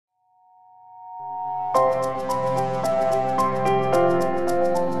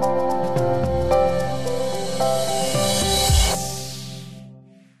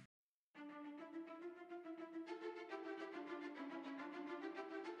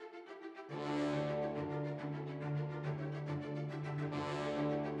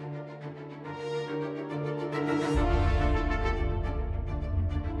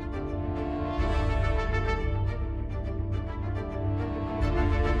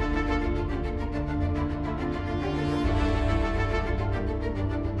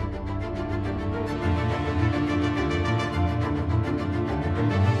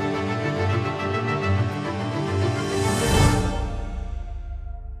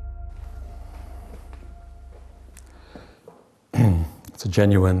It's a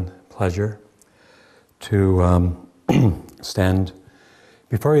genuine pleasure to stand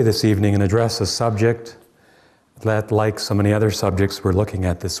before you this evening and address a subject that, like so many other subjects we're looking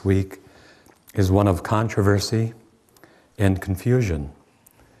at this week, is one of controversy and confusion.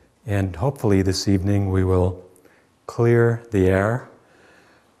 And hopefully this evening we will clear the air,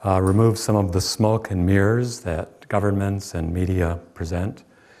 remove some of the smoke and mirrors that governments and media present,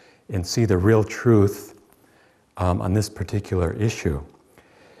 and see the real truth on this particular issue.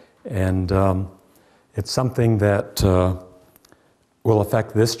 And it's something that will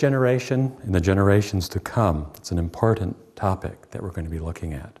affect this generation and the generations to come. It's an important topic that we're going to be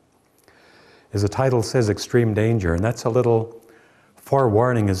looking at. As the title says, extreme danger, and that's a little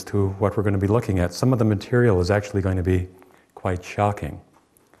forewarning as to what we're going to be looking at. Some of the material is actually going to be quite shocking.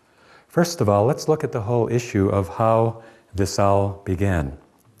 First of all, let's look at the whole issue of how this all began.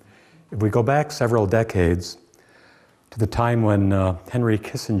 If we go back several decades to the time when Henry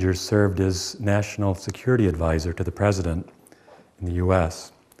Kissinger served as National Security Advisor to the President in the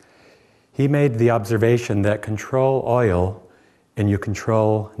US, he made the observation that control oil and you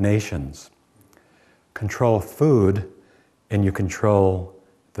control nations. Control food and you control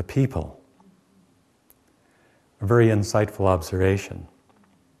the people. A very insightful observation.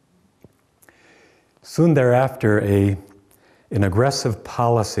 Soon thereafter, an aggressive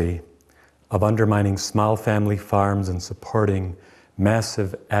policy of undermining small family farms and supporting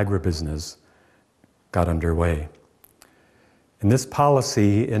massive agribusiness got underway. And this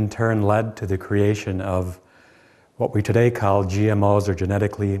policy in turn led to the creation of what we today call GMOs, or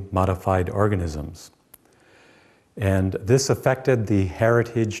genetically modified organisms. And this affected the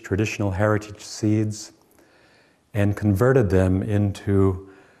traditional heritage seeds and converted them into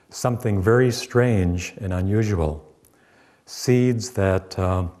something very strange and unusual. Seeds that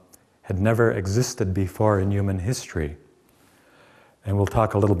had never existed before in human history. And we'll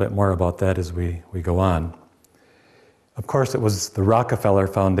talk a little bit more about that as we go on. Of course, it was the Rockefeller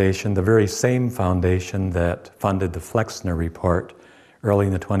Foundation, the very same foundation that funded the Flexner Report early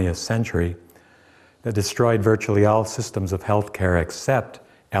in the 20th century, that destroyed virtually all systems of healthcare except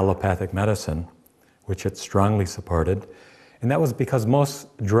allopathic medicine, which it strongly supported. And that was because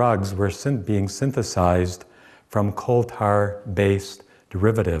most drugs were being synthesized from coal tar-based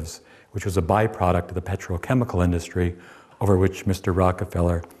derivatives, which was a byproduct of the petrochemical industry, over which Mr.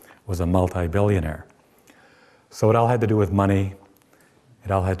 Rockefeller was a multi-billionaire. So it all had to do with money,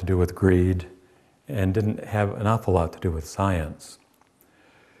 it all had to do with greed, and didn't have an awful lot to do with science.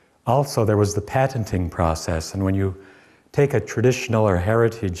 Also, there was the patenting process, and when you take a traditional or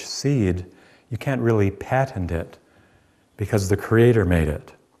heritage seed, you can't really patent it because the Creator made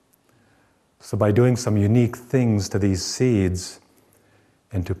it. So by doing some unique things to these seeds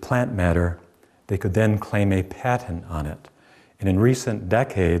and to plant matter, they could then claim a patent on it. And in recent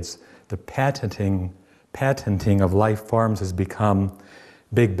decades, the patenting of life forms has become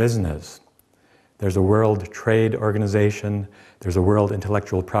big business. There's a World Trade Organization, there's a World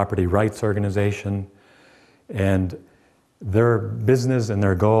Intellectual Property Rights Organization, and their business and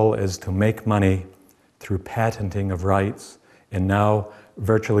their goal is to make money through patenting of rights. And now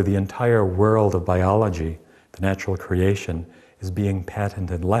virtually the entire world of biology, the natural creation, is being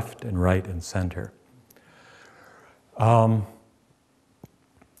patented left and right and center. The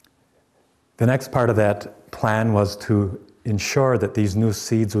next part of that plan was to ensure that these new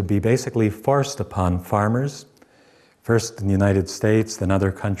seeds would be basically forced upon farmers, first in the United States, then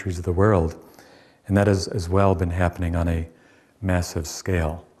other countries of the world. And that has as well been happening on a massive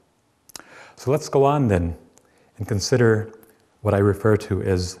scale. So let's go on then and consider what I refer to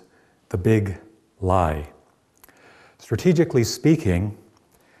as the big lie. Strategically speaking,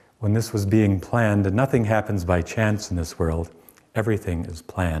 when this was being planned, and nothing happens by chance in this world, everything is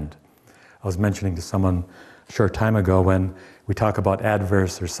planned. I was mentioning to someone a short time ago, when we talk about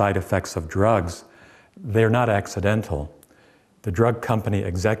adverse or side effects of drugs, they're not accidental. The drug company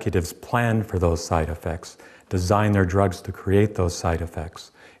executives plan for those side effects, design their drugs to create those side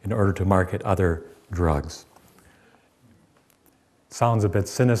effects in order to market other drugs. Sounds a bit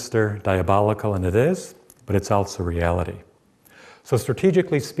sinister, diabolical, and it is, but it's also reality. So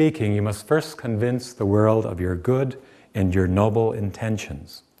strategically speaking, you must first convince the world of your good and your noble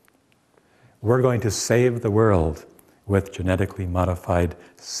intentions. We're going to save the world with genetically modified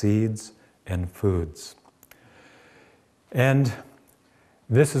seeds and foods. And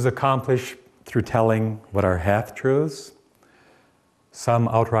this is accomplished through telling what are half-truths, some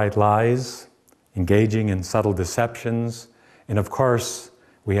outright lies, engaging in subtle deceptions, and of course,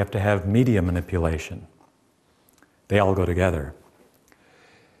 we have to have media manipulation. They all go together.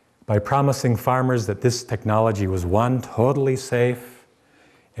 By promising farmers that this technology was, one, totally safe,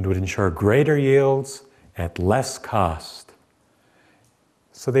 and would ensure greater yields at less cost.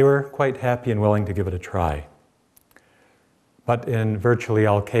 So they were quite happy and willing to give it a try. But in virtually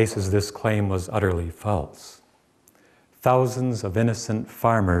all cases, this claim was utterly false. Thousands of innocent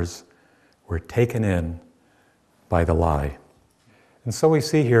farmers were taken in by the lie. And so we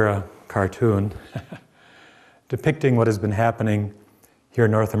see here a cartoon depicting what has been happening here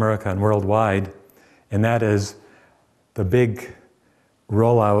in North America and worldwide, and that is the big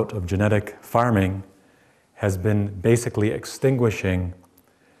rollout of genetic farming has been basically extinguishing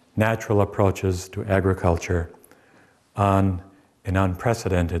natural approaches to agriculture on an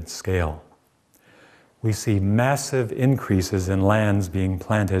unprecedented scale. We see massive increases in lands being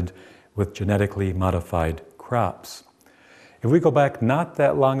planted with genetically modified crops. If we go back not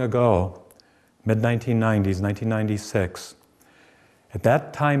that long ago, mid-1990s, 1996, at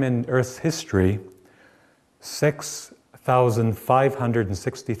that time in Earth's history,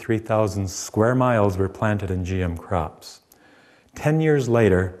 6,563,000 square miles were planted in GM crops. 10 years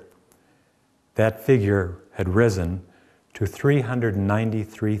later, that figure had risen to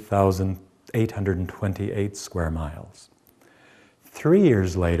 393,828 square miles. 3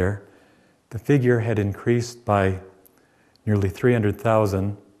 years later, the figure had increased by nearly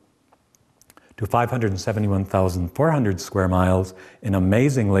 300,000 to 571,400 square miles, and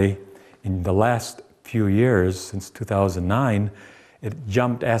amazingly, in the last few years, since 2009, it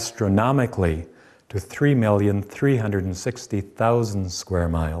jumped astronomically to 3,360,000 square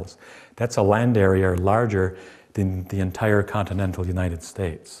miles. That's a land area larger than the entire continental United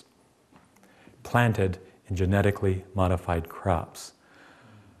States, planted in genetically modified crops.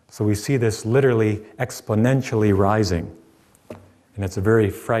 So we see this literally exponentially rising, and it's a very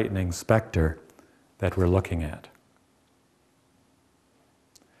frightening specter that we're looking at.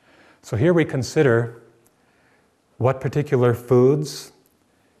 So here we consider what particular foods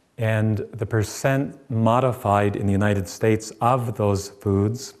and the percent modified in the United States of those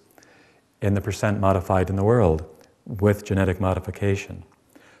foods and the percent modified in the world with genetic modification.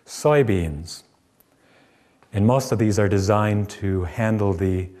 Soybeans, and most of these are designed to handle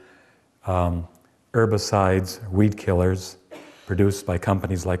the herbicides, weed killers produced by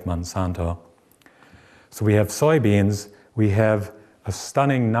companies like Monsanto. So we have soybeans. We have a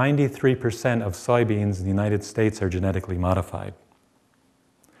stunning 93% of soybeans in the United States are genetically modified.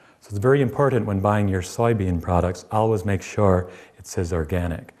 So it's very important when buying your soybean products, always make sure it says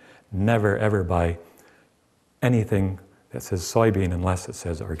organic. Never ever buy anything that says soybean unless it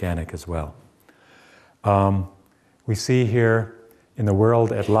says organic as well. We see here in the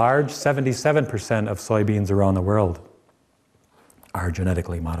world at large, 77% of soybeans around the world are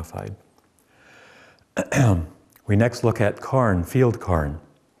genetically modified. We next look at corn, field corn.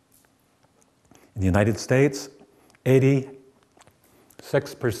 In the United States,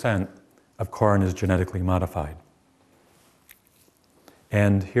 86% of corn is genetically modified.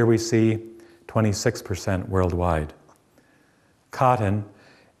 And here we see 26% worldwide. Cotton,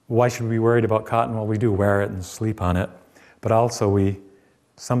 why should we be worried about cotton? Well, we do wear it and sleep on it, but also we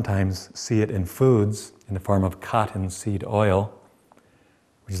sometimes see it in foods in the form of cottonseed oil,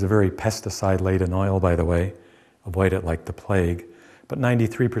 which is a very pesticide-laden oil, by the way. Avoid it like the plague. But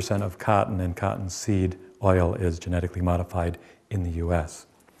 93% of cotton and cottonseed oil is genetically modified in the US,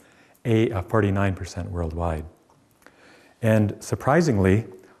 49% worldwide. And surprisingly,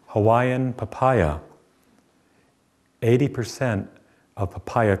 Hawaiian papaya, 80% of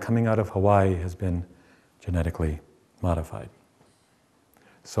papaya coming out of Hawaii has been genetically modified.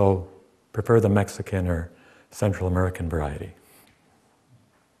 So prefer the Mexican or Central American variety.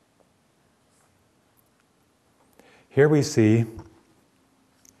 Here we see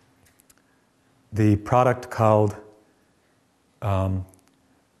the product called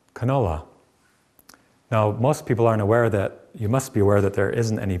canola. Now, most people aren't aware that, you must be aware that there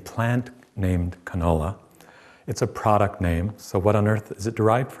isn't any plant named canola. It's a product name, so what on earth is it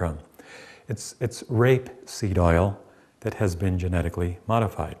derived from? It's rapeseed oil that has been genetically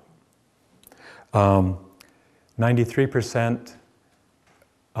modified. 93%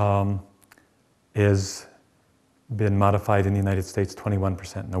 is been modified in the United States,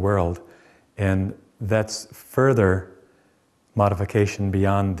 21% in the world. And that's further modification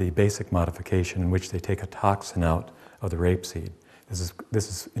beyond the basic modification in which they take a toxin out of the rapeseed. This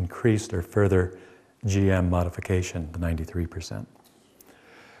is increased or further GM modification, the 93%.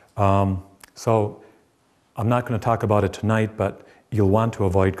 So I'm not going to talk about it tonight, but you'll want to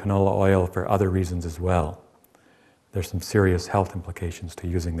avoid canola oil for other reasons as well. There's some serious health implications to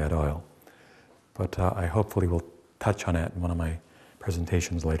using that oil. But I hopefully will touch on it in one of my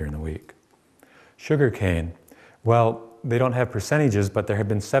presentations later in the week. Sugarcane. Well, they don't have percentages, but there have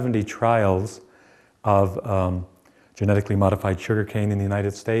been 70 trials of genetically modified sugarcane in the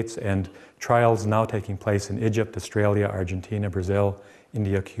United States, and trials now taking place in Egypt, Australia, Argentina, Brazil,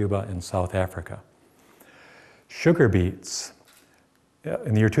 India, Cuba, and South Africa. Sugar beets.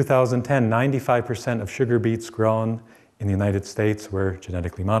 In the year 2010, 95% of sugar beets grown in the United States were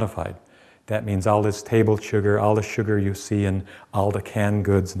genetically modified. That means all this table sugar, all the sugar you see in all the canned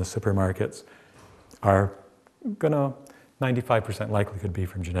goods in the supermarkets are gonna, 95% likely could be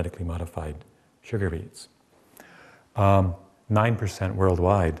from genetically modified sugar beets. 9%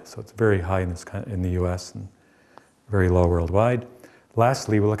 worldwide, so it's very high in the US and very low worldwide.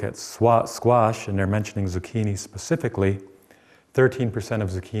 Lastly, we look at squash, and they're mentioning zucchini specifically. 13% of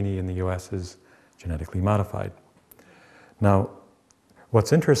zucchini in the US is genetically modified. Now,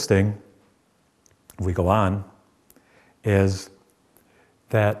 what's interesting, if we go on, is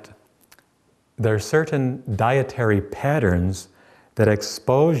that there are certain dietary patterns that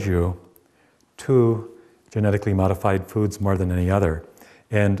expose you to genetically modified foods more than any other.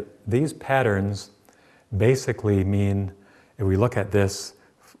 And these patterns basically mean, if we look at this,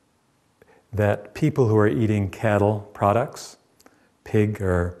 that people who are eating cattle products, pig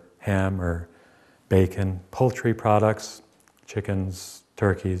or ham or bacon, poultry products, chickens,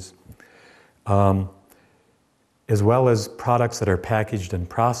 turkeys, as well as products that are packaged and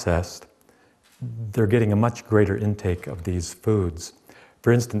processed, they're getting a much greater intake of these foods.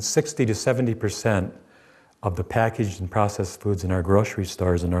 For instance, 60 to 70% of the packaged and processed foods in our grocery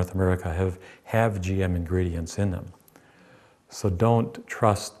stores in North America have GM ingredients in them. So don't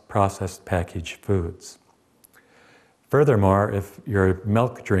trust processed packaged foods. Furthermore, if you're a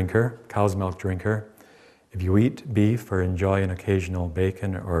milk drinker, cow's milk drinker, if you eat beef or enjoy an occasional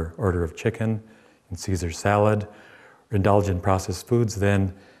bacon or order of chicken and Caesar salad, or indulge in processed foods,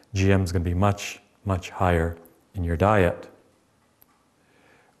 then GM is going to be much, much higher in your diet.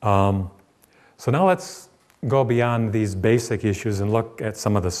 So now let's go beyond these basic issues and look at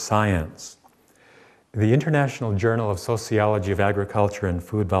some of the science. The International Journal of Sociology of Agriculture and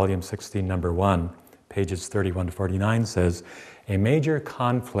Food, Volume 16, Number 1, pages 31 to 49 says, a major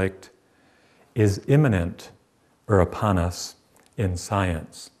conflict is imminent or upon us in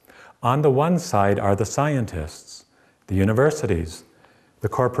science. On the one side are the scientists, the universities, the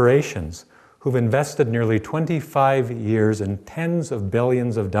corporations, who've invested nearly 25 years and tens of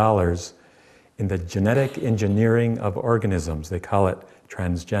billions of dollars in the genetic engineering of organisms. They call it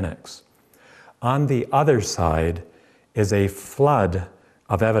transgenics. On the other side is a flood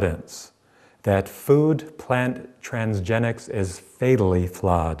of evidence that food-plant transgenics is fatally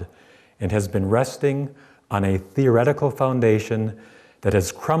flawed and has been resting on a theoretical foundation that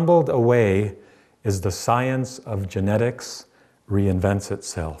has crumbled away as the science of genetics reinvents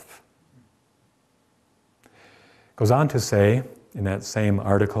itself. Goes on to say, in that same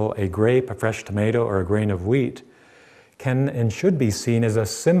article, a grape, a fresh tomato, or a grain of wheat can and should be seen as a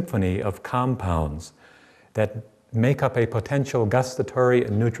symphony of compounds that make up a potential gustatory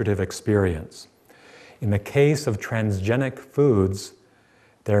and nutritive experience. In the case of transgenic foods,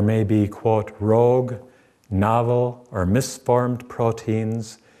 there may be, quote, rogue, novel, or misformed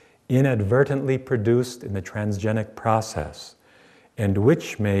proteins inadvertently produced in the transgenic process, and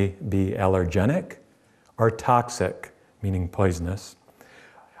which may be allergenic or toxic, meaning poisonous.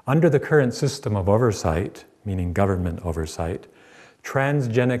 Under the current system of oversight, meaning government oversight,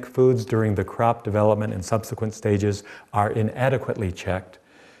 transgenic foods during the crop development and subsequent stages are inadequately checked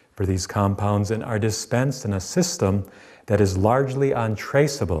for these compounds and are dispensed in a system that is largely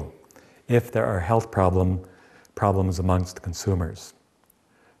untraceable if there are health problems amongst consumers.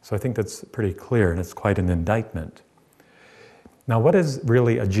 So I think that's pretty clear, and it's quite an indictment. Now, what is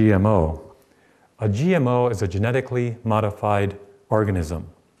really a GMO? A GMO is a genetically modified organism,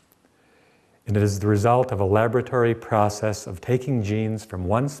 and it is the result of a laboratory process of taking genes from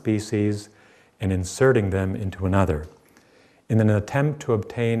one species and inserting them into another in an attempt to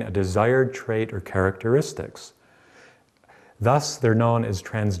obtain a desired trait or characteristics. Thus, they're known as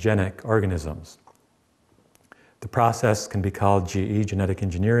transgenic organisms. The process can be called GE, genetic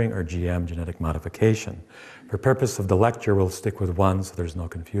engineering, or GM, genetic modification. For purpose of the lecture, we'll stick with one so there's no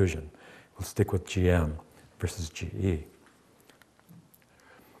confusion. We'll stick with GM versus GE.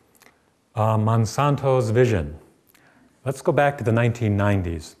 Monsanto's vision. Let's go back to the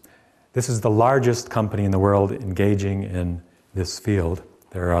 1990s. This is the largest company in the world engaging in this field.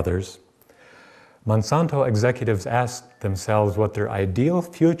 There are others. Monsanto executives asked themselves what their ideal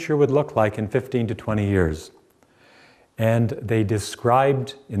future would look like in 15 to 20 years. And they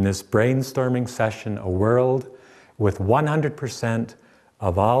described in this brainstorming session a world with 100%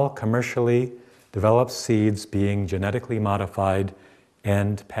 of all commercially developed seeds being genetically modified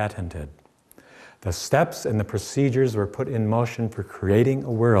and patented. The steps and the procedures were put in motion for creating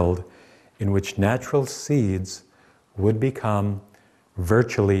a world in which natural seeds would become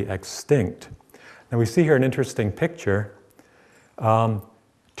virtually extinct. Now we see here an interesting picture.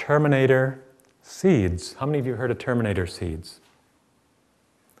 Terminator seeds. How many of you heard of Terminator seeds?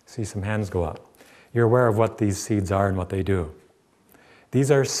 See some hands go up. You're aware of what these seeds are and what they do. These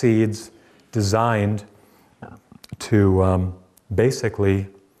are seeds designed to basically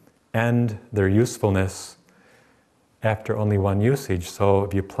end their usefulness after only one usage. So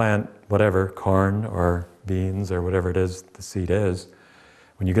if you plant whatever, corn or beans or whatever it is the seed is,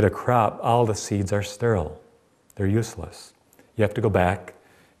 when you get a crop, all the seeds are sterile. They're useless. You have to go back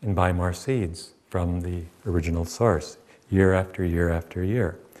and buy more seeds from the original source, year after year after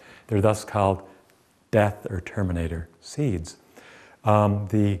year. They're thus called death or terminator seeds.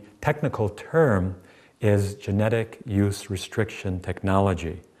 The technical term is genetic use restriction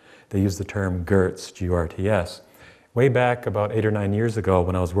technology. They use the term GURTS, G-U-R-T-S. Way back about 8 or 9 years ago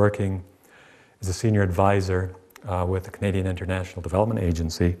when I was working as a senior advisor with the Canadian International Development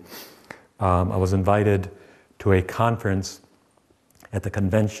Agency, I was invited to a conference at the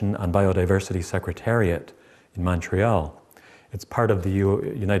Convention on Biodiversity Secretariat in Montreal. It's part of the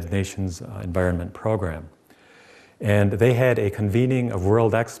United Nations Environment Program. And they had a convening of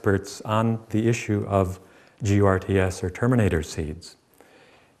world experts on the issue of GURTS or terminator seeds.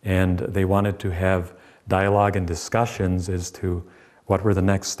 And they wanted to have dialogue and discussions as to what were the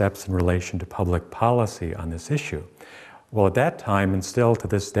next steps in relation to public policy on this issue. Well, at that time, and still to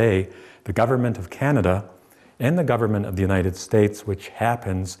this day, the government of Canada and the government of the United States, which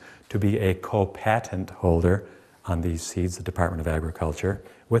happens to be a co-patent holder on these seeds, the Department of Agriculture,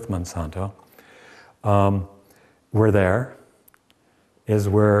 with Monsanto, were there, as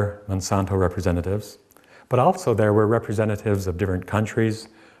were Monsanto representatives, but also there were representatives of different countries,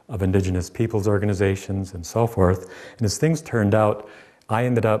 of indigenous peoples organizations, and so forth. And as things turned out, I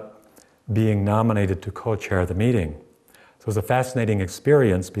ended up being nominated to co-chair the meeting. So it was a fascinating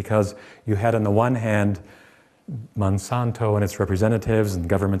experience because you had on the one hand Monsanto and its representatives and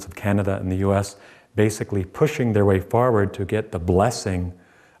governments of Canada and the US basically pushing their way forward to get the blessing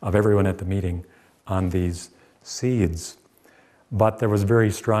of everyone at the meeting on these seeds. But there was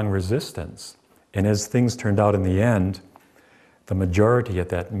very strong resistance. And as things turned out in the end, the majority at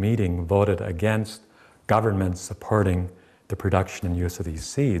that meeting voted against governments supporting the production and use of these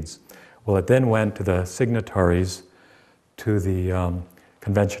seeds. Well, it then went to the signatories to the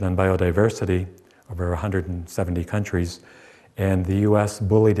Convention on Biodiversity, over 170 countries, and the US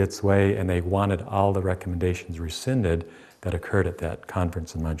bullied its way and they wanted all the recommendations rescinded that occurred at that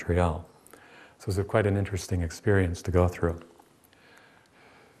conference in Montreal. So it was quite an interesting experience to go through.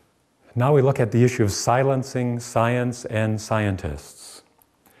 Now we look at the issue of silencing science and scientists.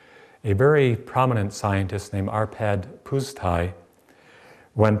 A very prominent scientist named Arpad Pusztai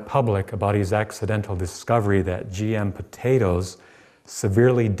went public about his accidental discovery that GM potatoes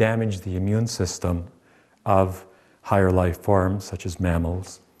severely damaged the immune system of higher life forms, such as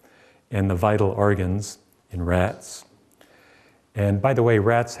mammals, and the vital organs in rats. And by the way,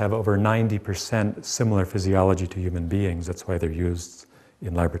 rats have over 90% similar physiology to human beings. That's why they're used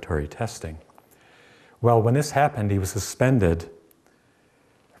in laboratory testing. Well, when this happened, he was suspended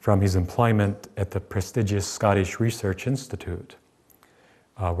from his employment at the prestigious Scottish Research Institute,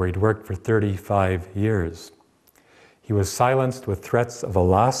 where he'd worked for 35 years. He was silenced with threats of a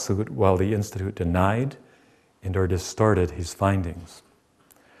lawsuit while the institute denied and or distorted his findings.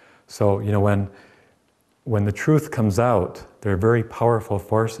 So, you know, when the truth comes out, there are very powerful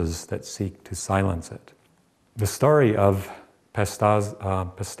forces that seek to silence it. The story of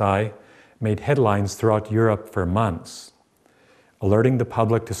Pusztai made headlines throughout Europe for months, alerting the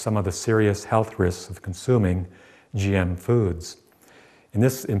public to some of the serious health risks of consuming GM foods. And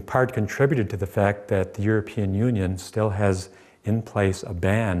this in part contributed to the fact that the European Union still has in place a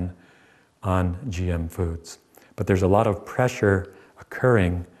ban on GM foods. But there's a lot of pressure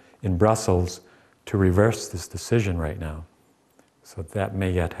occurring in Brussels to reverse this decision right now. So that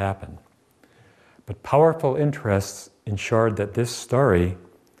may yet happen. But powerful interests ensured that this story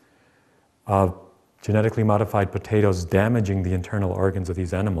of genetically modified potatoes damaging the internal organs of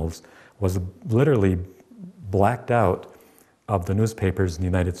these animals was literally blacked out of the newspapers in the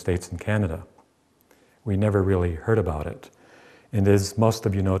United States and Canada. We never really heard about it. And as most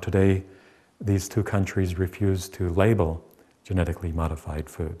of you know today, these two countries refuse to label genetically modified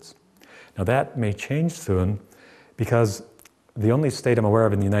foods. Now that may change soon because the only state I'm aware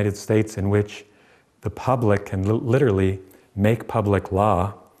of in the United States in which the public can literally make public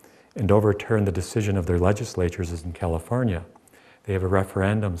law and overturn the decision of their legislatures is in California. They have a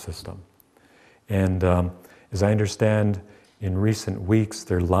referendum system. And as I understand, in recent weeks,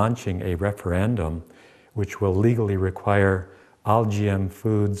 they're launching a referendum which will legally require all GM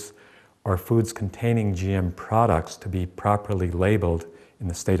foods or foods containing GM products to be properly labeled in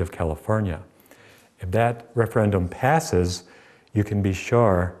the state of California. If that referendum passes, you can be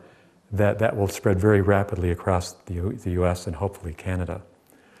sure that that will spread very rapidly across the US and hopefully Canada.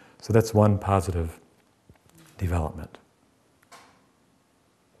 So that's one positive development.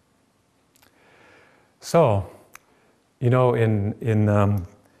 So, you know, in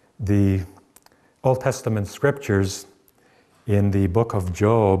the Old Testament scriptures, in the book of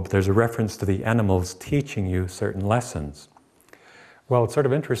Job, there's a reference to the animals teaching you certain lessons. Well, it's sort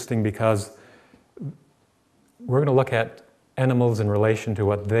of interesting because we're going to look at animals in relation to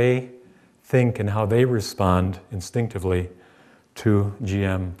what they think and how they respond instinctively to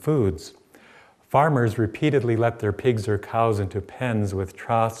GM foods. Farmers repeatedly let their pigs or cows into pens with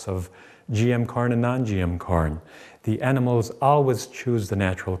troughs of GM corn and non-GM corn. The animals always choose the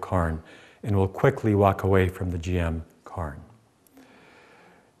natural corn and will quickly walk away from the GM corn.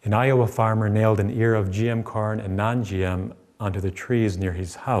 An Iowa farmer nailed an ear of GM corn and non-GM onto the trees near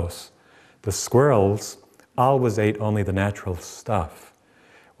his house. The squirrels always ate only the natural stuff.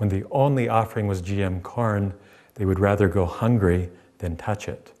 When the only offering was GM corn, they would rather go hungry than touch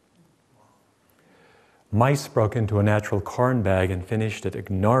it. Mice broke into a natural corn bag and finished it,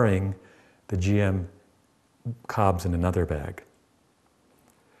 ignoring the GM cobs in another bag.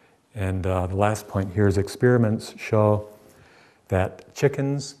 And the last point here is experiments show that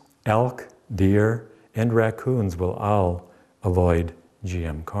chickens, elk, deer, and raccoons will all avoid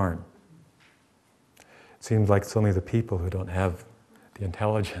GM corn. It seems like it's only the people who don't have the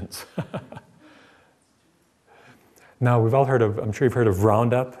intelligence. Now, we've all heard of, I'm sure you've heard of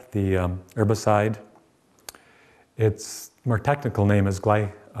Roundup, the herbicide. Its more technical name is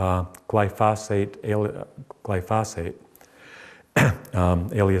glyphosate,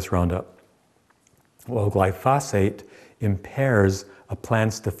 alias Roundup. Well, glyphosate impairs a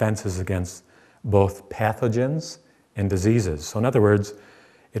plant's defenses against both pathogens and diseases. So in other words,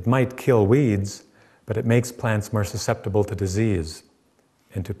 it might kill weeds, but it makes plants more susceptible to disease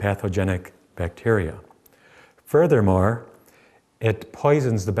and to pathogenic bacteria. Furthermore, it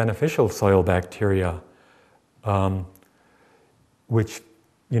poisons the beneficial soil bacteria, which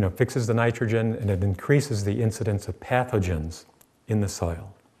fixes the nitrogen, and it increases the incidence of pathogens in the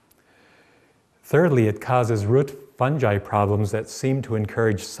soil. Thirdly, it causes root fungi problems that seem to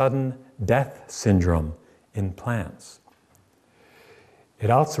encourage sudden death syndrome in plants. It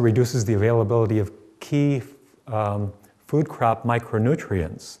also reduces the availability of key food crop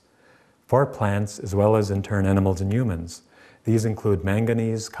micronutrients for plants as well as in turn animals and humans. These include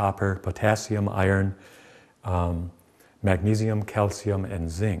manganese, copper, potassium, iron, magnesium, calcium, and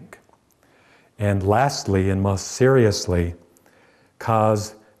zinc. And lastly, and most seriously,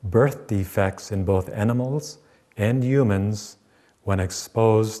 cause birth defects in both animals and humans when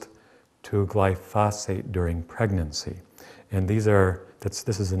exposed to glyphosate during pregnancy. And this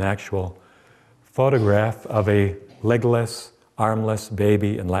is an actual photograph of a legless, armless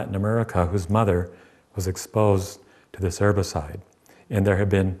baby in Latin America whose mother was exposed to this herbicide. And there have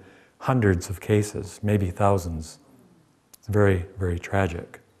been hundreds of cases, maybe thousands. It's very, very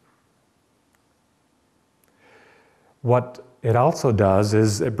tragic. What it also does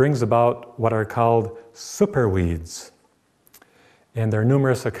is it brings about what are called superweeds. And there are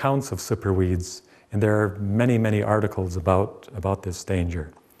numerous accounts of superweeds, and there are many, many articles about this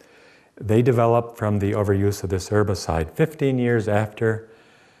danger. They developed from the overuse of this herbicide. 15 years after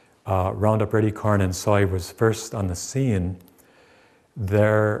Roundup Ready corn and soy was first on the scene,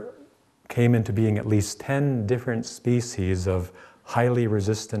 there came into being at least 10 different species of highly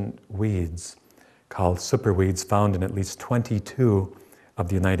resistant weeds called superweeds found in at least 22 of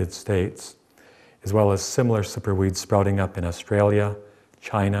the United States, as well as similar superweeds sprouting up in Australia,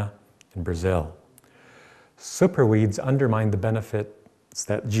 China, and Brazil. Superweeds undermine the benefits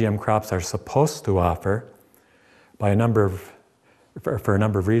that GM crops are supposed to offer for a number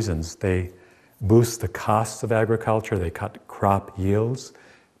of reasons. They boost the costs of agriculture, they cut crop yields,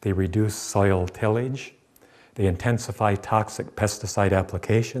 they reduce soil tillage, they intensify toxic pesticide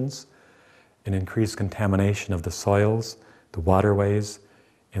applications, and increase contamination of the soils, the waterways,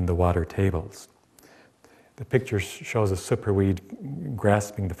 and the water tables. The picture shows a superweed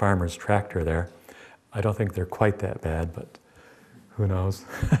grasping the farmer's tractor there. I don't think they're quite that bad, but who knows?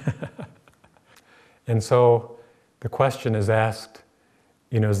 And so the question is asked,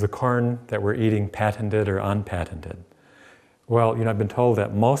 is the corn that we're eating patented or unpatented? Well, I've been told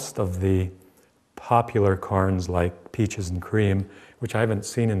that most of the popular corns like peaches and cream, which I haven't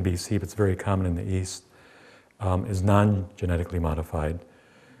seen in BC, but it's very common in the East, is non-genetically modified.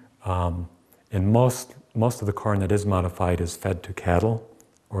 And most of the corn that is modified is fed to cattle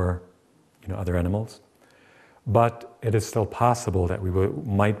or other animals. But it is still possible that we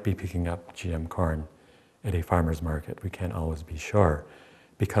might be picking up GM corn at a farmer's market. We can't always be sure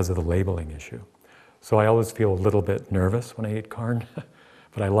because of the labeling issue. So I always feel a little bit nervous when I eat corn,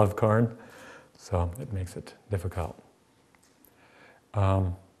 but I love corn, so it makes it difficult.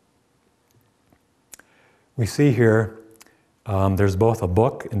 We see here there's both a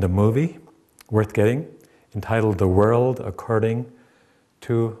book and a movie worth getting entitled The World According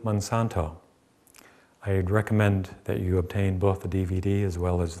to Monsanto. I'd recommend that you obtain both the DVD as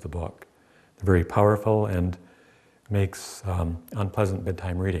well as the book. They're very powerful and makes unpleasant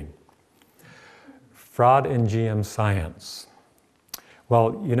bedtime reading. Fraud in GM science.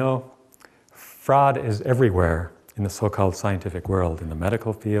 Well, fraud is everywhere in the so-called scientific world, in the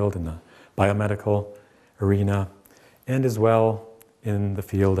medical field, in the biomedical arena, and as well in the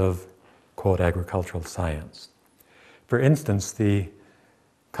field of, quote, agricultural science. For instance, the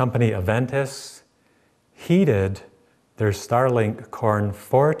company Aventis heated their Starlink corn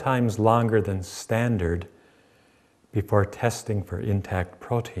 4 times longer than standard before testing for intact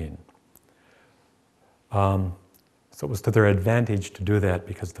protein. So it was to their advantage to do that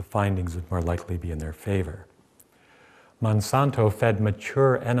because the findings would more likely be in their favor. Monsanto fed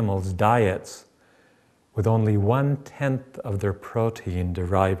mature animals diets with only 1/10 of their protein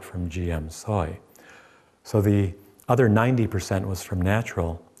derived from GM soy. So the other 90% was from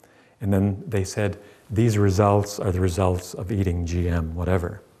natural. And then they said, these results are the results of eating GM,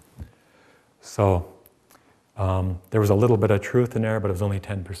 whatever. So there was a little bit of truth in there, but it was only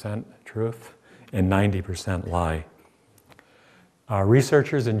 10% truth and 90% lie.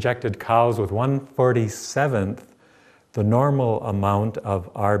 Researchers injected cows with 1/47th the normal amount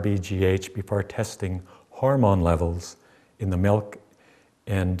of RBGH before testing hormone levels in the milk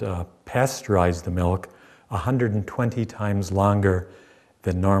and pasteurized the milk 120 times longer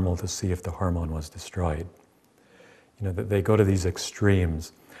than normal to see if the hormone was destroyed. They go to these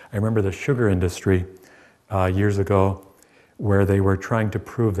extremes. I remember the sugar industry years ago where they were trying to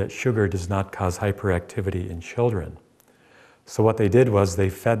prove that sugar does not cause hyperactivity in children. So what they did was they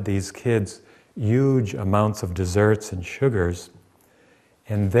fed these kids huge amounts of desserts and sugars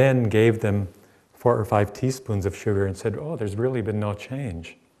and then gave them 4 or 5 teaspoons of sugar and said, oh, there's really been no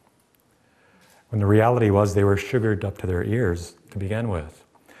change. When the reality was they were sugared up to their ears to begin with.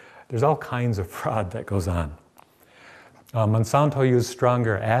 There's all kinds of fraud that goes on. Monsanto used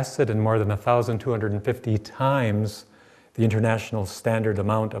stronger acid and more than 1,250 times the international standard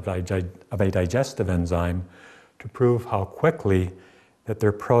amount of a digestive enzyme to prove how quickly that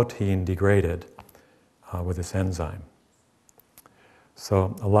their protein degraded with this enzyme.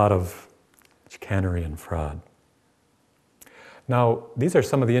 So a lot of chicanery and fraud. Now, these are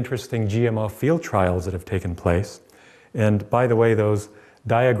some of the interesting GMO field trials that have taken place. And by the way, those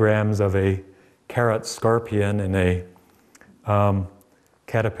diagrams of a carrot scorpion and a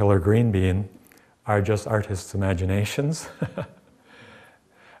caterpillar green bean are just artists' imaginations.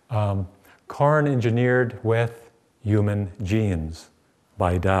 Corn engineered with human genes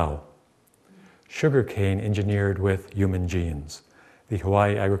by Dow. Sugarcane engineered with human genes, the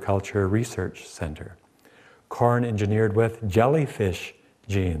Hawaii Agriculture Research Center. Corn engineered with jellyfish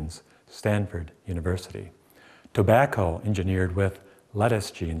genes, Stanford University. Tobacco engineered with lettuce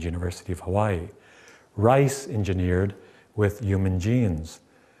genes, University of Hawaii. Rice engineered with human genes.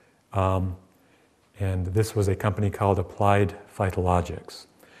 And this was a company called Applied Phytologics.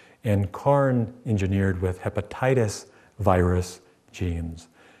 And corn engineered with hepatitis virus genes.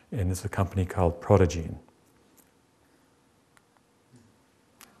 And this is a company called Protogene.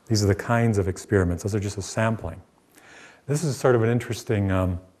 These are the kinds of experiments. Those are just a sampling. This is sort of an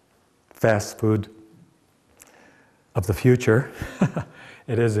interesting fast food of the future.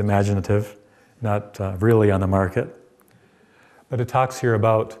 It is imaginative, not really on the market. But it talks here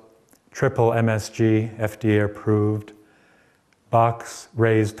about triple MSG, FDA approved,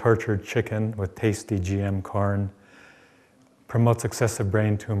 box-raised tortured chicken with tasty GM corn, promotes excessive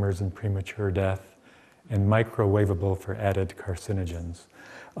brain tumors and premature death, and microwavable for added carcinogens.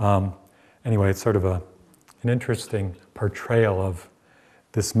 Anyway, it's sort of an interesting portrayal of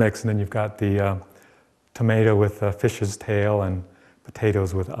this mix. And then you've got the tomato with a fish's tail and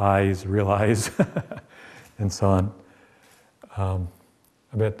potatoes with eyes, real eyes, and so on.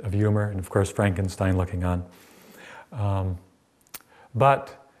 A bit of humor, and of course Frankenstein looking on.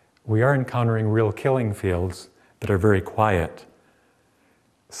 But we are encountering real killing fields that are very quiet,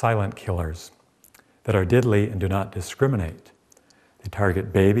 silent killers, that are deadly and do not discriminate. They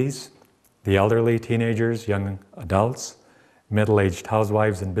target babies, the elderly, teenagers, young adults, middle-aged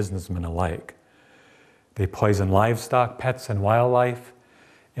housewives, and businessmen alike. They poison livestock, pets, and wildlife,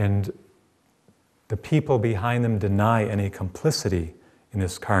 and the people behind them deny any complicity in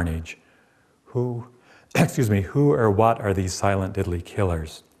this carnage. Who or what are these silent, deadly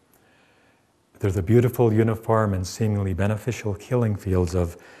killers? They're the beautiful, uniform, and seemingly beneficial killing fields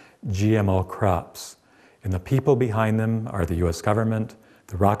of GMO crops. And the people behind them are the US government,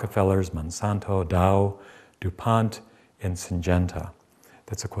 the Rockefellers, Monsanto, Dow, DuPont, and Syngenta.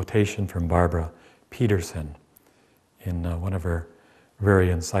 That's a quotation from Barbara Peterson in one of her very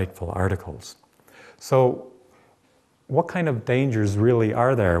insightful articles. So what kind of dangers really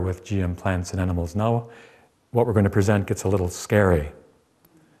are there with GM plants and animals? Now, what we're going to present gets a little scary.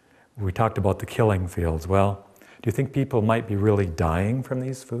 We talked about the killing fields. Well, do you think people might be really dying from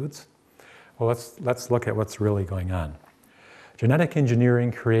these foods? Well, let's look at what's really going on. Genetic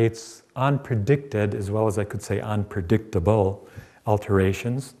engineering creates unpredicted, as well as I could say unpredictable,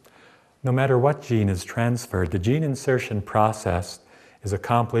 alterations. No matter what gene is transferred, the gene insertion process is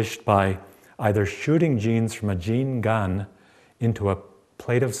accomplished by either shooting genes from a gene gun into a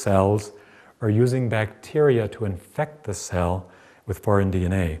plate of cells or using bacteria to infect the cell with foreign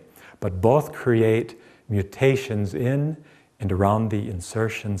DNA. But both create mutations in and around the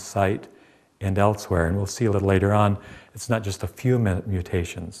insertion site and elsewhere. And we'll see a little later on, it's not just a few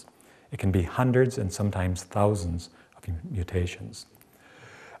mutations. It can be hundreds and sometimes thousands of mutations.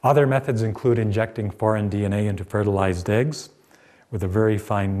 Other methods include injecting foreign DNA into fertilized eggs with a very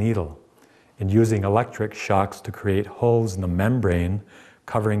fine needle and using electric shocks to create holes in the membrane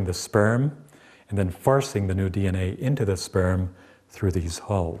covering the sperm and then forcing the new DNA into the sperm through these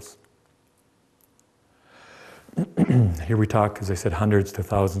holes. Here we talk, as I said, hundreds to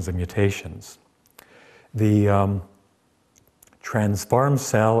thousands of mutations. The transformed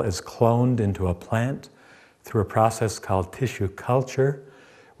cell is cloned into a plant through a process called tissue culture,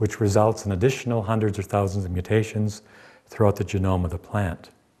 which results in additional hundreds or thousands of mutations throughout the genome of the plant.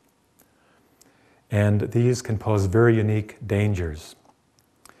 And these can pose very unique dangers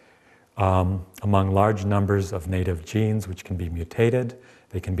among large numbers of native genes, which can be mutated,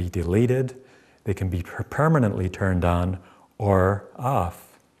 they can be deleted, they can be permanently turned on or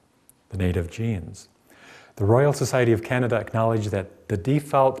off, the native genes. The Royal Society of Canada acknowledged that the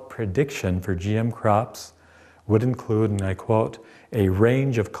default prediction for GM crops would include, and I quote, a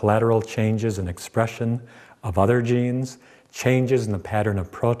range of collateral changes in expression of other genes, changes in the pattern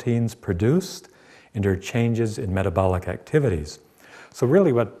of proteins produced, and or changes in metabolic activities. So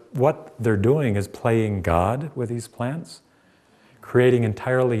really what they're doing is playing God with these plants, creating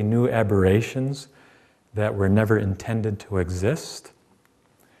entirely new aberrations that were never intended to exist.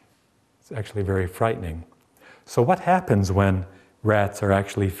 It's actually very frightening. So what happens when rats are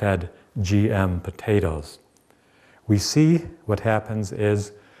actually fed GM potatoes? We see what happens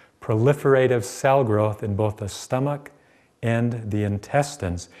is proliferative cell growth in both the stomach and the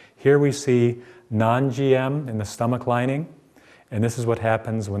intestines. Here we see non-GM in the stomach lining, and this is what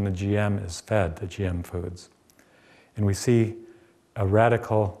happens when the GM is fed, the GM foods. And we see a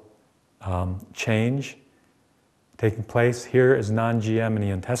radical change taking place. Here is non-GM in the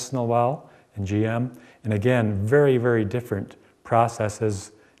intestinal wall and GM. And again, very, very different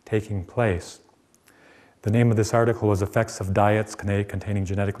processes taking place. The name of this article was Effects of Diets Containing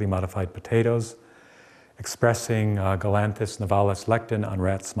Genetically Modified Potatoes, Expressing Galanthus nivalis lectin on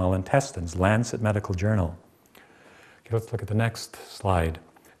Rat Small Intestines, Lancet Medical Journal. Okay, let's look at the next slide.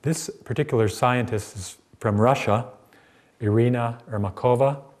 This particular scientist is from Russia, Irina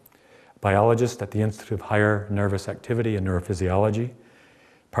Ermakova, biologist at the Institute of Higher Nervous Activity and Neurophysiology,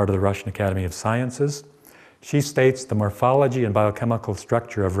 part of the Russian Academy of Sciences. She states the morphology and biochemical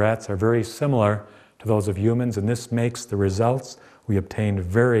structure of rats are very similar to those of humans, and this makes the results we obtained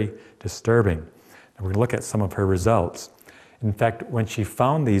very disturbing. And we're going to look at some of her results. In fact, when she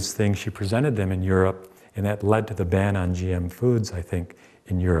found these things, she presented them in Europe, and that led to the ban on GM foods, I think,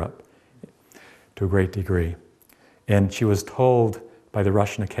 in Europe, to a great degree. And she was told by the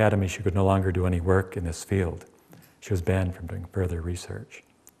Russian Academy she could no longer do any work in this field. She was banned from doing further research.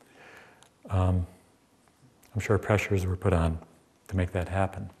 I'm sure pressures were put on to make that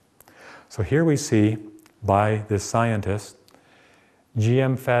happen. So here we see, by this scientist,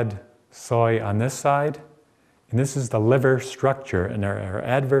 GM-fed soy on this side, and this is the liver structure, and there are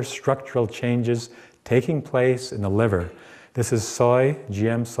adverse structural changes taking place in the liver. This is soy,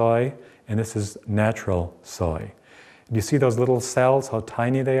 GM soy, and this is natural soy. Do you see those little cells, how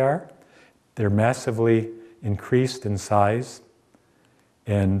tiny they are? They're massively increased in size,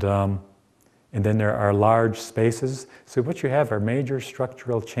 and then there are large spaces. So what you have are major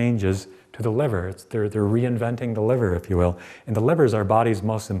structural changes to the liver. They're reinventing the liver, if you will. And the liver is our body's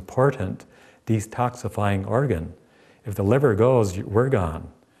most important detoxifying organ. If the liver goes, we're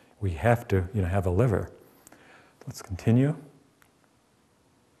gone. We have to have a liver. Let's continue.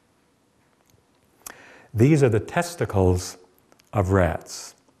 These are the testicles of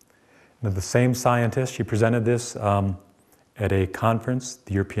rats. Now, the same scientist, she presented this at a conference,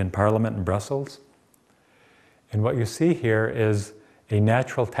 the European Parliament in Brussels. And what you see here is a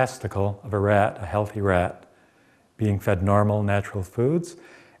natural testicle of a rat, a healthy rat, being fed normal, natural foods.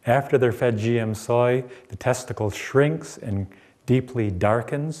 After they're fed GM soy, the testicle shrinks and deeply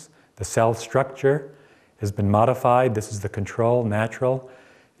darkens. The cell structure has been modified. This is the control, natural.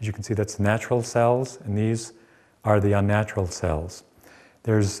 As you can see, that's natural cells, and these are the unnatural cells.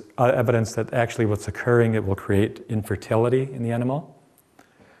 There's evidence that actually what's occurring, it will create infertility in the animal,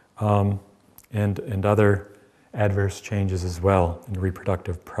 and other adverse changes as well in the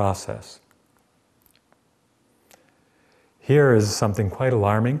reproductive process. Here is something quite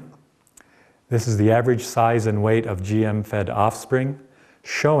alarming. This is the average size and weight of GM-fed offspring,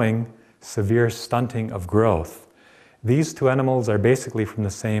 showing severe stunting of growth. These two animals are basically from the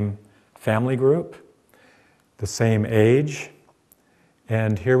same family group, the same age,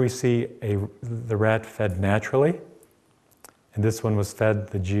 and here we see the rat fed naturally, and this one was fed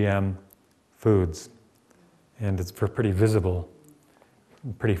the GM foods. And it's pretty visible,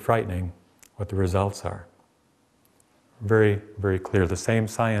 pretty frightening what the results are. Very, very clear. The same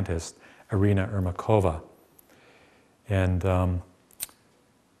scientist, Irina Ermakova. And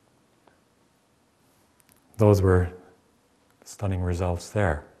those were stunning results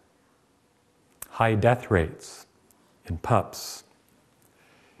there. High death rates in pups.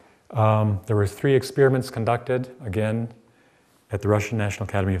 There were 3 experiments conducted, again, at the Russian National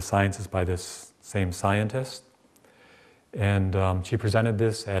Academy of Sciences by this same scientist. And she presented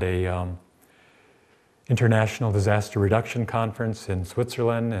this at a International Disaster Reduction Conference in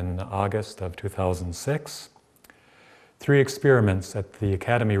Switzerland in August of 2006. 3 experiments at the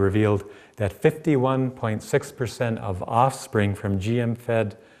Academy revealed that 51.6% of offspring from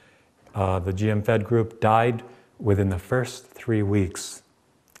GM-fed, the GM-fed group died within the first 3 weeks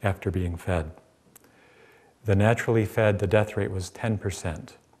after being fed. The naturally fed, the death rate was 10%.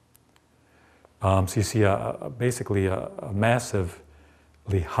 So you see basically a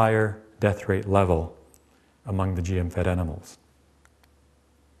massively higher death rate level among the GM-fed animals.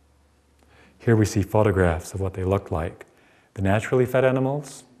 Here we see photographs of what they look like. The naturally fed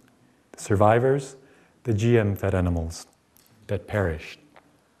animals, the survivors, the GM-fed animals that perished.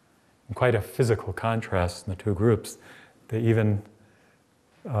 And quite a physical contrast in the 2 groups. They even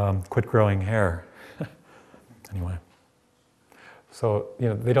quit growing hair. Anyway. So,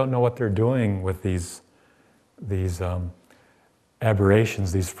 they don't know what they're doing with these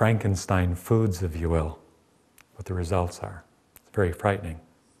aberrations, these Frankenstein foods, if you will, what the results are. It's very frightening.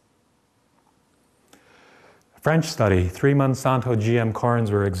 A French study, 3 Monsanto GM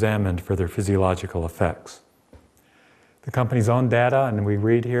corns were examined for their physiological effects. The company's own data, and we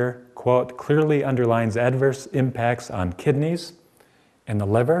read here, quote, clearly underlines adverse impacts on kidneys and the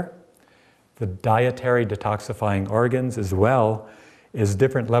liver, the dietary detoxifying organs, as well as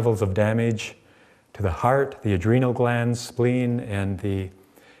different levels of damage to the heart, the adrenal glands, spleen, and the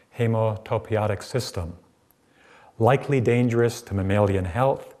hematopoietic system. Likely dangerous to mammalian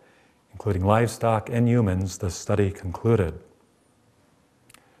health, including livestock and humans, the study concluded.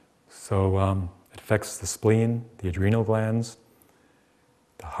 So it affects the spleen, the adrenal glands,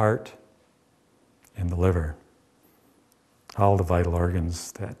 the heart, and the liver. All the vital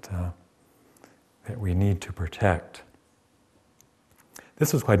organs that we need to protect.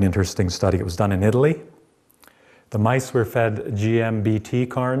 This was quite an interesting study. It was done in Italy. The mice were fed GM BT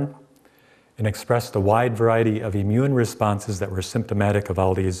corn and expressed a wide variety of immune responses that were symptomatic of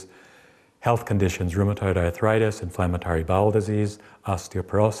all these health conditions: rheumatoid arthritis, inflammatory bowel disease,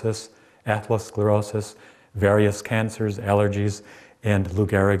 osteoporosis, atherosclerosis, various cancers, allergies, and Lou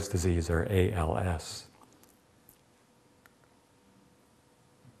Gehrig's disease, or ALS.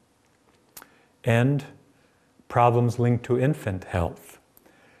 And problems linked to infant health.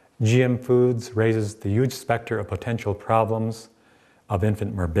 GM foods raises the huge specter of potential problems of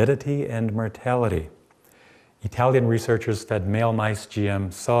infant morbidity and mortality. Italian researchers fed male mice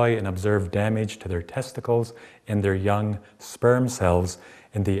GM soy and observed damage to their testicles and their young sperm cells,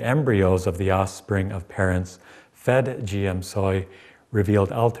 and the embryos of the offspring of parents fed GM soy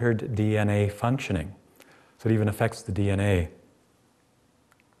revealed altered DNA functioning. So it even affects the DNA.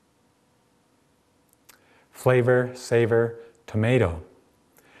 flavor, savor, tomato.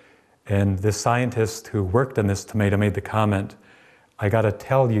 And this scientist who worked on this tomato made the comment, I gotta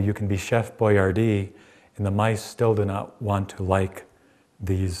tell you, you can be Chef Boyardee, and the mice still do not want to like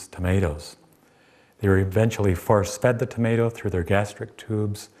these tomatoes. They were eventually force-fed the tomato through gastric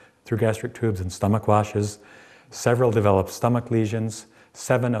tubes and stomach washes. Several developed stomach lesions.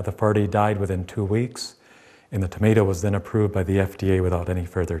 7 of the 40 died within 2 weeks. And the tomato was then approved by the FDA without any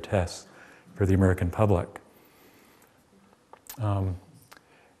further tests for the American public.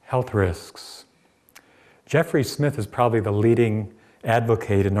 Health risks. Jeffrey Smith is probably the leading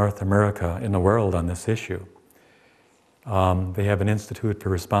advocate in North America, in the world, on this issue. They have an Institute for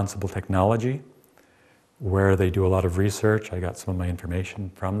Responsible Technology where they do a lot of research. I got some of my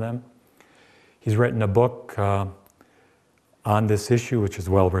information from them. He's written a book on this issue, which is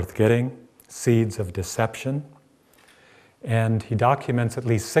well worth getting, Seeds of Deception. And he documents at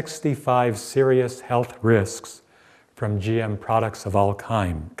least 65 serious health risks from GM products of all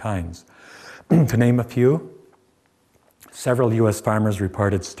kinds. To name a few, several US farmers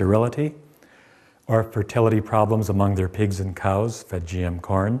reported sterility or fertility problems among their pigs and cows fed GM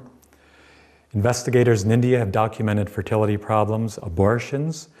corn. Investigators in India have documented fertility problems,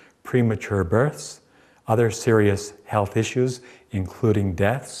 abortions, premature births, other serious health issues, including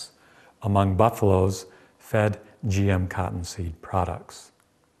deaths, among buffaloes fed GM cottonseed products.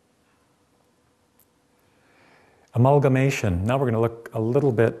 Amalgamation. Now we're going to look a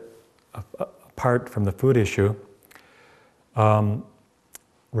little bit apart from the food issue.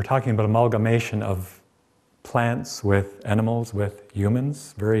 We're talking about amalgamation of plants with animals, with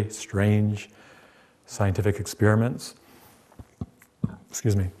humans, very strange scientific experiments.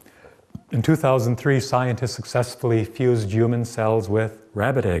 Excuse me. In 2003, scientists successfully fused human cells with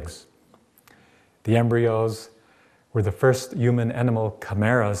rabbit eggs. The embryos were the first human-animal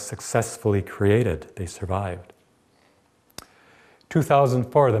chimeras successfully created. They survived.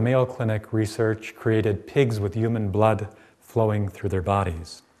 2004, the Mayo Clinic research created pigs with human blood flowing through their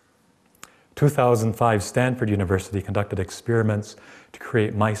bodies. 2005, Stanford University conducted experiments to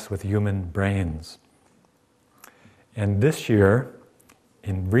create mice with human brains. And this year,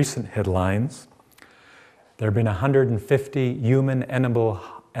 in recent headlines, there have been 150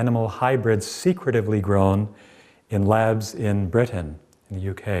 human-animal hybrids secretively grown in labs in Britain, in the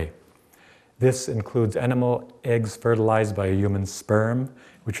UK. This includes animal eggs fertilized by a human sperm,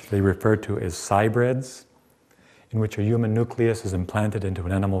 which they refer to as cybrids, in which a human nucleus is implanted into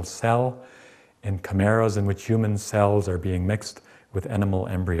an animal cell, and chimeras in which human cells are being mixed with animal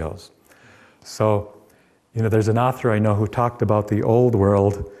embryos. So, there's an author I know who talked about the old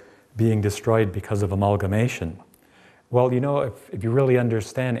world being destroyed because of amalgamation. Well, if you really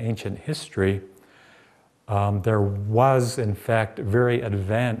understand ancient history, there was, in fact, very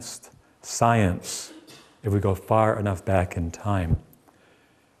advanced science if we go far enough back in time.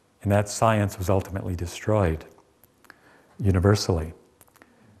 And that science was ultimately destroyed universally.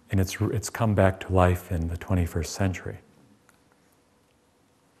 And it's come back to life in the 21st century.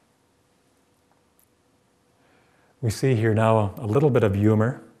 We see here now a little bit of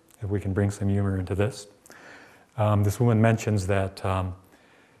humor, if we can bring some humor into this. This woman mentions that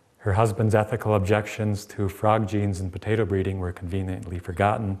her husband's ethical objections to frog genes and potato breeding were conveniently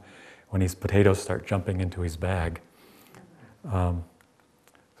forgotten when his potatoes start jumping into his bag. Sort of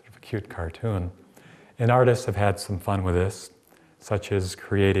a cute cartoon. And artists have had some fun with this, such as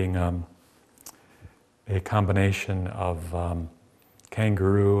creating a combination of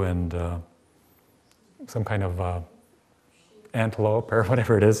kangaroo and some kind of antelope or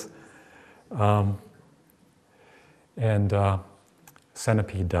whatever it is, and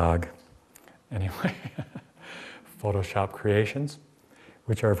centipede dog. Anyway, Photoshop creations,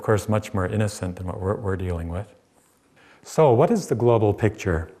 which are of course much more innocent than what we're dealing with. So what is the global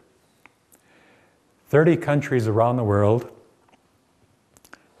picture? 30 countries around the world,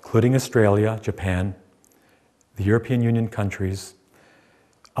 including Australia, Japan, the European Union countries,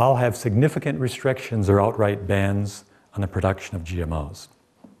 all have significant restrictions or outright bans on the production of GMOs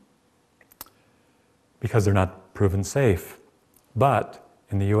because they're not proven safe. But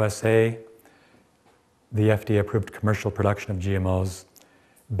in the USA, the FDA approved commercial production of GMOs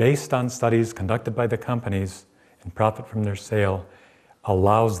based on studies conducted by the companies and profit from their sale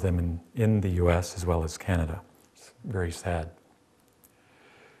allows them in the US as well as Canada. It's very sad.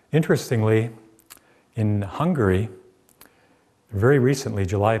 Interestingly, in Hungary, very recently,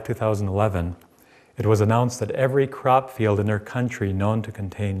 July of 2011, it was announced that every crop field in their country known to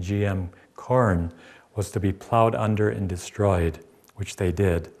contain GM corn was to be plowed under and destroyed, which they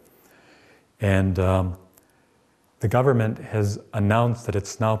did. And the government has announced that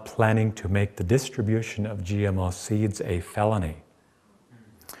it's now planning to make the distribution of GMO seeds a felony.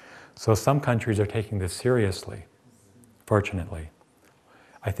 So some countries are taking this seriously, fortunately.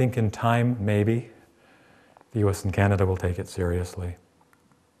 I think in time, maybe, the US and Canada will take it seriously,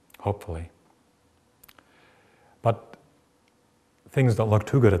 hopefully. But things don't look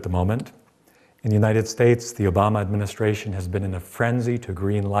too good at the moment. In the United States, the Obama administration has been in a frenzy to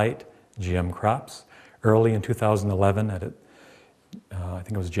green light GM crops. Early in 2011, I think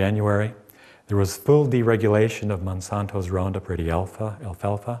it was January, there was full deregulation of Monsanto's Roundup Ready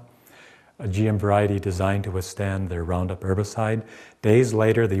alfalfa, a GM variety designed to withstand their Roundup herbicide. Days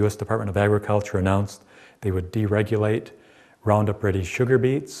later, the US Department of Agriculture announced they would deregulate Roundup Ready sugar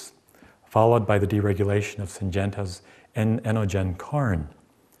beets, followed by the deregulation of Syngenta's Enogen corn.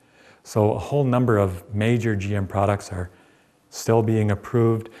 So a whole number of major GM products are still being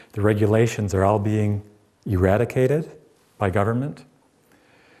approved. The regulations are all being eradicated by government.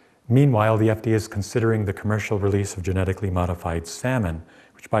 Meanwhile, the FDA is considering the commercial release of genetically modified salmon,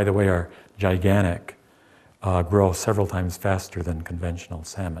 which, by the way, are gigantic, grow several times faster than conventional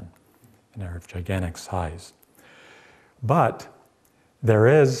salmon and are of gigantic size. But there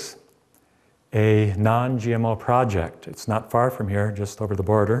is a non-GMO project. It's not far from here, just over the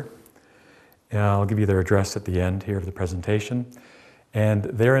border. I'll give you their address at the end here of the presentation. And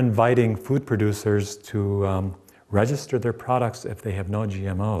they're inviting food producers to register their products if they have no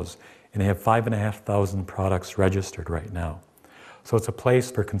GMOs. And they have 5,500 products registered right now. So it's a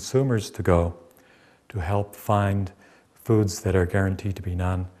place for consumers to go to help find foods that are guaranteed to be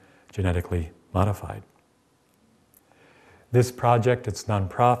non-genetically modified. This project, it's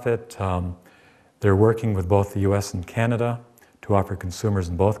nonprofit. They're working with both the US and Canada to offer consumers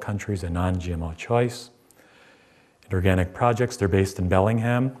in both countries a non-GMO choice. In Organic Projects, they're based in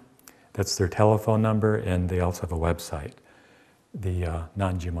Bellingham. That's their telephone number, and they also have a website, the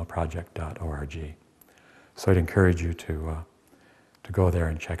nongmoproject.org. So I'd encourage you to go there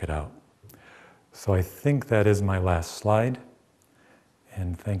and check it out. So I think that is my last slide,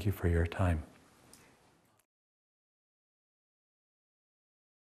 and thank you for your time.